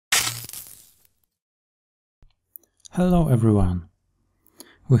Hello everyone!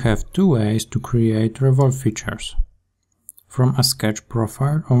 We have two ways to create revolve features, from a sketch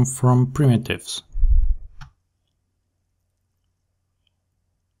profile or from primitives.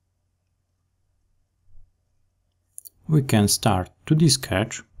 We can start 2D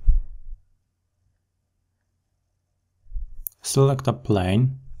sketch, select a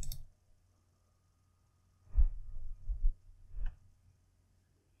plane,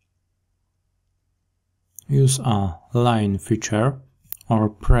 use a line feature or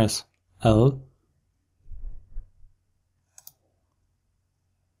press L.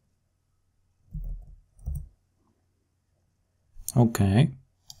 OK.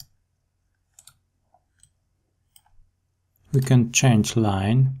 We can change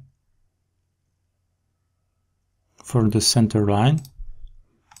line for the center line.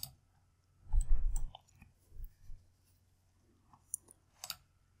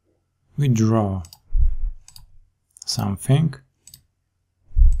 We draw something.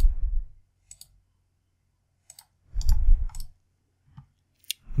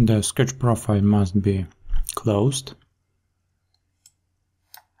 The sketch profile must be closed.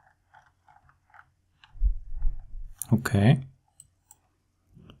 OK.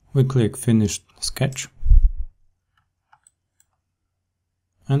 We click Finish Sketch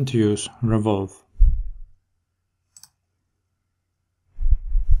and use Revolve.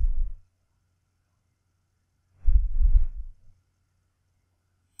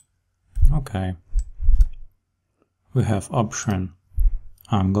 OK. We have option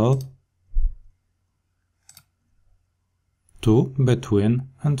Angle, To, Between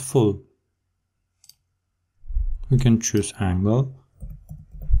and Full. We can choose angle,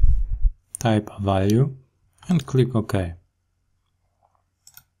 type a value and click OK.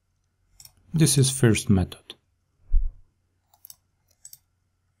 This is first method.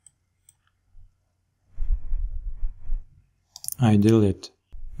 I delete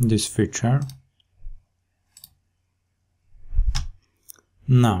this feature.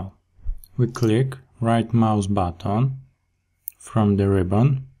 Now we click right mouse button from the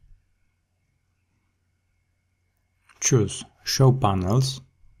ribbon, choose Show Panels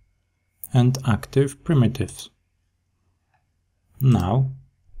and Active Primitives. Now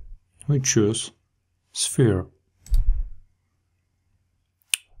we choose Sphere.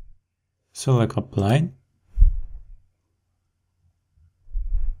 Select a plane,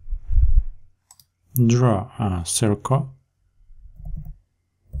 draw a circle,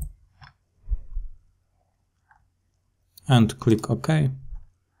 and click OK,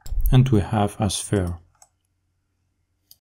 and we have a sphere.